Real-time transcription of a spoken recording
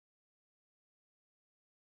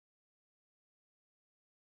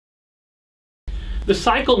The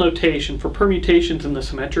cycle notation for permutations in the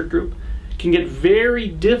symmetric group can get very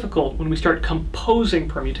difficult when we start composing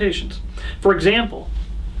permutations. For example,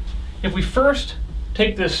 if we first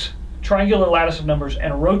take this triangular lattice of numbers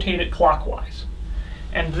and rotate it clockwise,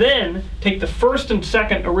 and then take the first and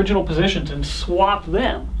second original positions and swap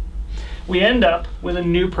them, we end up with a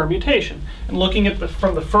new permutation. And looking at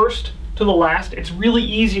from the first to the last, it's really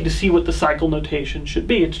easy to see what the cycle notation should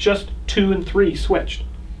be. It's just 2 and 3 switched.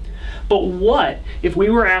 But what if we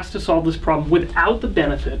were asked to solve this problem without the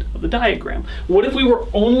benefit of the diagram? What if we were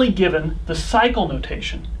only given the cycle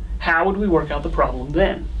notation? How would we work out the problem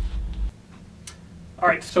then? All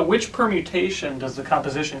right, so which permutation does the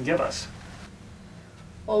composition give us?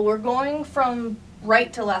 Well, we're going from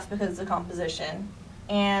right to left because of the composition.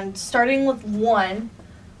 And starting with 1,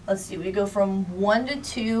 let's see, we go from 1 to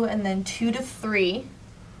 2 and then 2 to 3.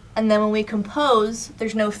 And then when we compose,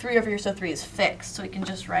 there's no 3 over here, so 3 is fixed. So we can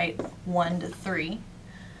just write 1 to 3.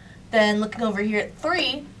 Then looking over here at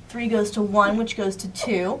 3, 3 goes to 1, which goes to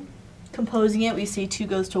 2. Composing it, we see 2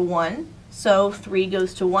 goes to 1. So 3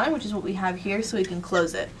 goes to 1, which is what we have here, so we can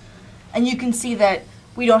close it. And you can see that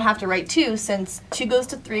we don't have to write 2, since 2 goes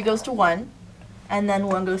to 3 goes to 1, and then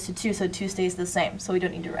 1 goes to 2, so 2 stays the same, so we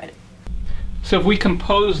don't need to write it. So if we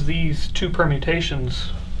compose these two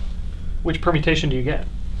permutations, which permutation do you get?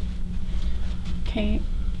 Okay,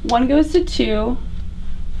 1 goes to 2,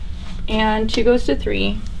 and 2 goes to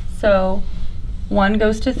 3, so 1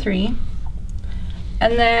 goes to 3.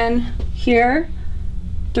 And then here,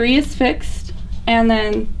 3 is fixed, and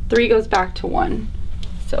then 3 goes back to 1.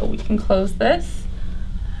 So we can close this.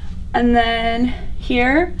 And then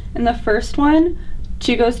here, in the first one,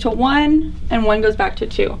 2 goes to 1, and 1 goes back to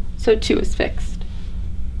 2. So 2 is fixed.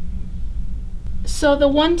 So the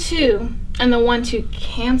 1, 2 and the 1, 2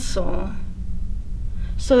 cancel.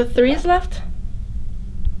 So the 3 is left?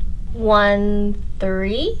 1,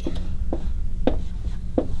 3?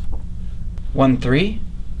 1, 3?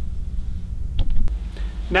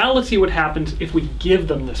 Now let's see what happens if we give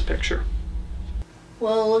them this picture.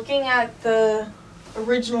 Well, looking at the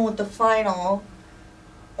original with the final,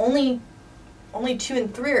 only 2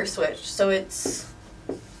 and 3 are switched, so it's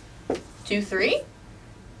 2, 3?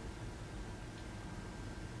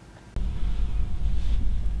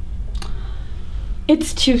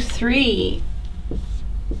 It's 2, 3.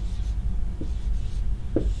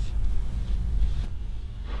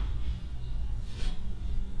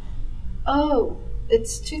 Oh,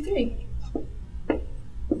 it's 2, 3.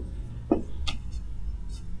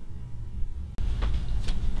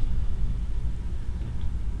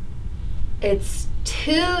 It's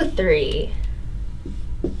 2, 3.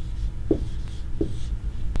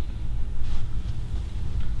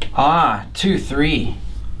 Ah, 2, 3.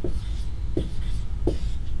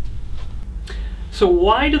 So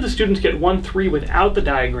why do the students get 1, 3 without the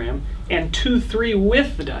diagram and 2, 3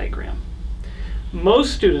 with the diagram?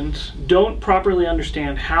 Most students don't properly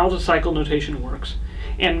understand how the cycle notation works,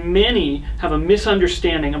 and many have a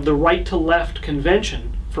misunderstanding of the right to left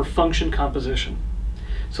convention for function composition.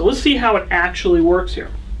 So let's see how it actually works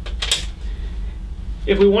here.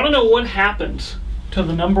 If we want to know what happens to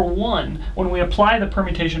the number 1 when we apply the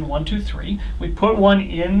permutation 1, 2, 3, we put 1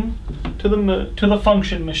 in to the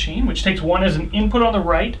function machine, which takes 1 as an input on the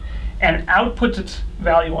right and outputs its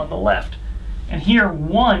value on the left. And here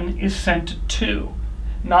 1 is sent to 2.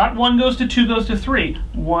 Not 1 goes to 2 goes to 3,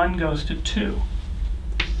 1 goes to 2.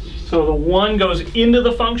 So the 1 goes into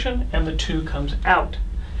the function and the 2 comes out.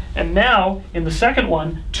 And now in the second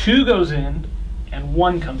one, 2 goes in and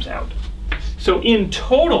 1 comes out. So in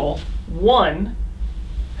total, 1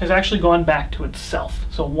 has actually gone back to itself.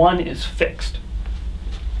 So 1 is fixed.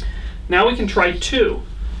 Now we can try 2.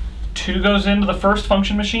 2 goes into the first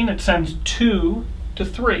function machine, it sends 2 to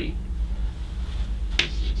 3.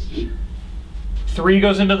 3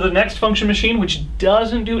 goes into the next function machine, which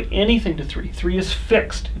doesn't do anything to 3. 3 is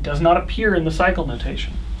fixed. It does not appear in the cycle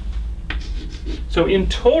notation. So in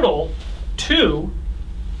total, 2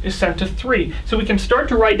 is sent to 3. So we can start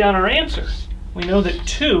to write down our answer. We know that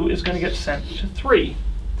 2 is going to get sent to 3.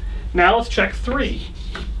 Now let's check 3.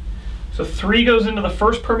 So 3 goes into the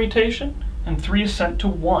first permutation, and 3 is sent to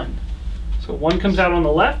 1. So 1 comes out on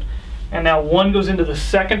the left, and now 1 goes into the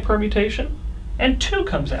second permutation, and 2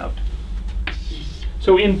 comes out.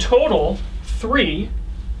 So in total, 3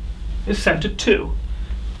 is sent to 2.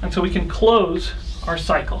 And so we can close our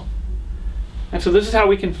cycle. And so this is how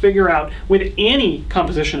we can figure out, with any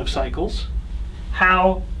composition of cycles,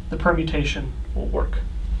 how the permutation will work.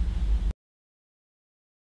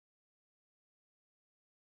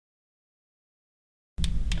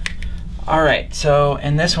 All right, so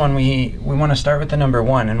in this one, we want to start with the number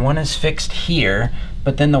 1, and 1 is fixed here,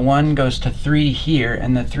 but then the 1 goes to 3 here,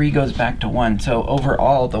 and the 3 goes back to 1. So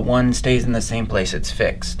overall, the 1 stays in the same place, it's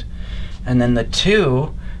fixed. And then the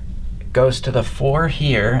 2 goes to the 4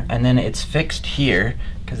 here, and then it's fixed here,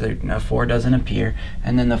 because the 4 doesn't appear,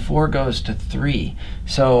 and then the 4 goes to 3.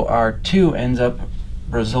 So our 2 ends up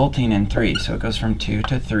resulting in 3, so it goes from 2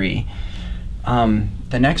 to 3.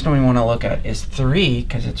 The next one we want to look at is 3,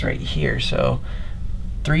 because it's right here. So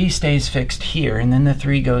 3 stays fixed here, and then the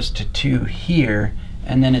 3 goes to 2 here,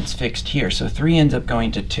 and then it's fixed here. So 3 ends up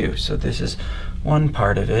going to 2. So this is one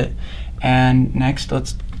part of it. And next,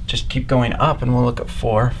 let's just keep going up, and we'll look at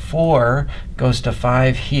 4. 4 goes to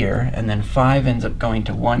 5 here, and then 5 ends up going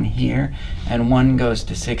to 1 here, and 1 goes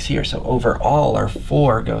to 6 here. So overall, our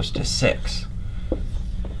 4 goes to 6.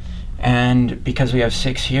 And because we have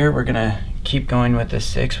 6 here, we're going to keep going with the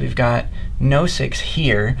 6. We've got no 6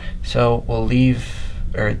 here, so we'll leave,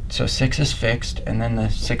 so 6 is fixed, and then the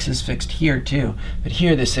 6 is fixed here too. But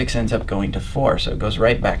here the 6 ends up going to 4, so it goes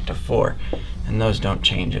right back to 4. And those don't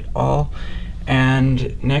change at all.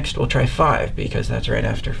 And next we'll try 5, because that's right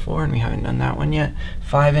after 4, and we haven't done that one yet.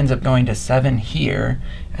 5 ends up going to 7 here,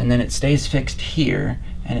 and then it stays fixed here,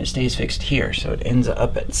 and it stays fixed here, so it ends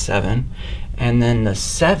up at 7. And then the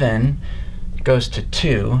 7 goes to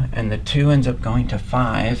 2, and the 2 ends up going to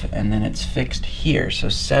 5, and then it's fixed here, so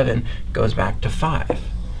 7 goes back to 5.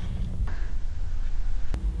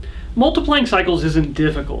 Multiplying cycles isn't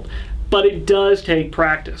difficult, but it does take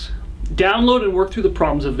practice. Download and work through the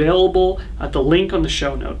problems available at the link on the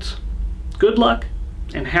show notes. Good luck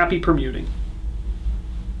and happy permuting.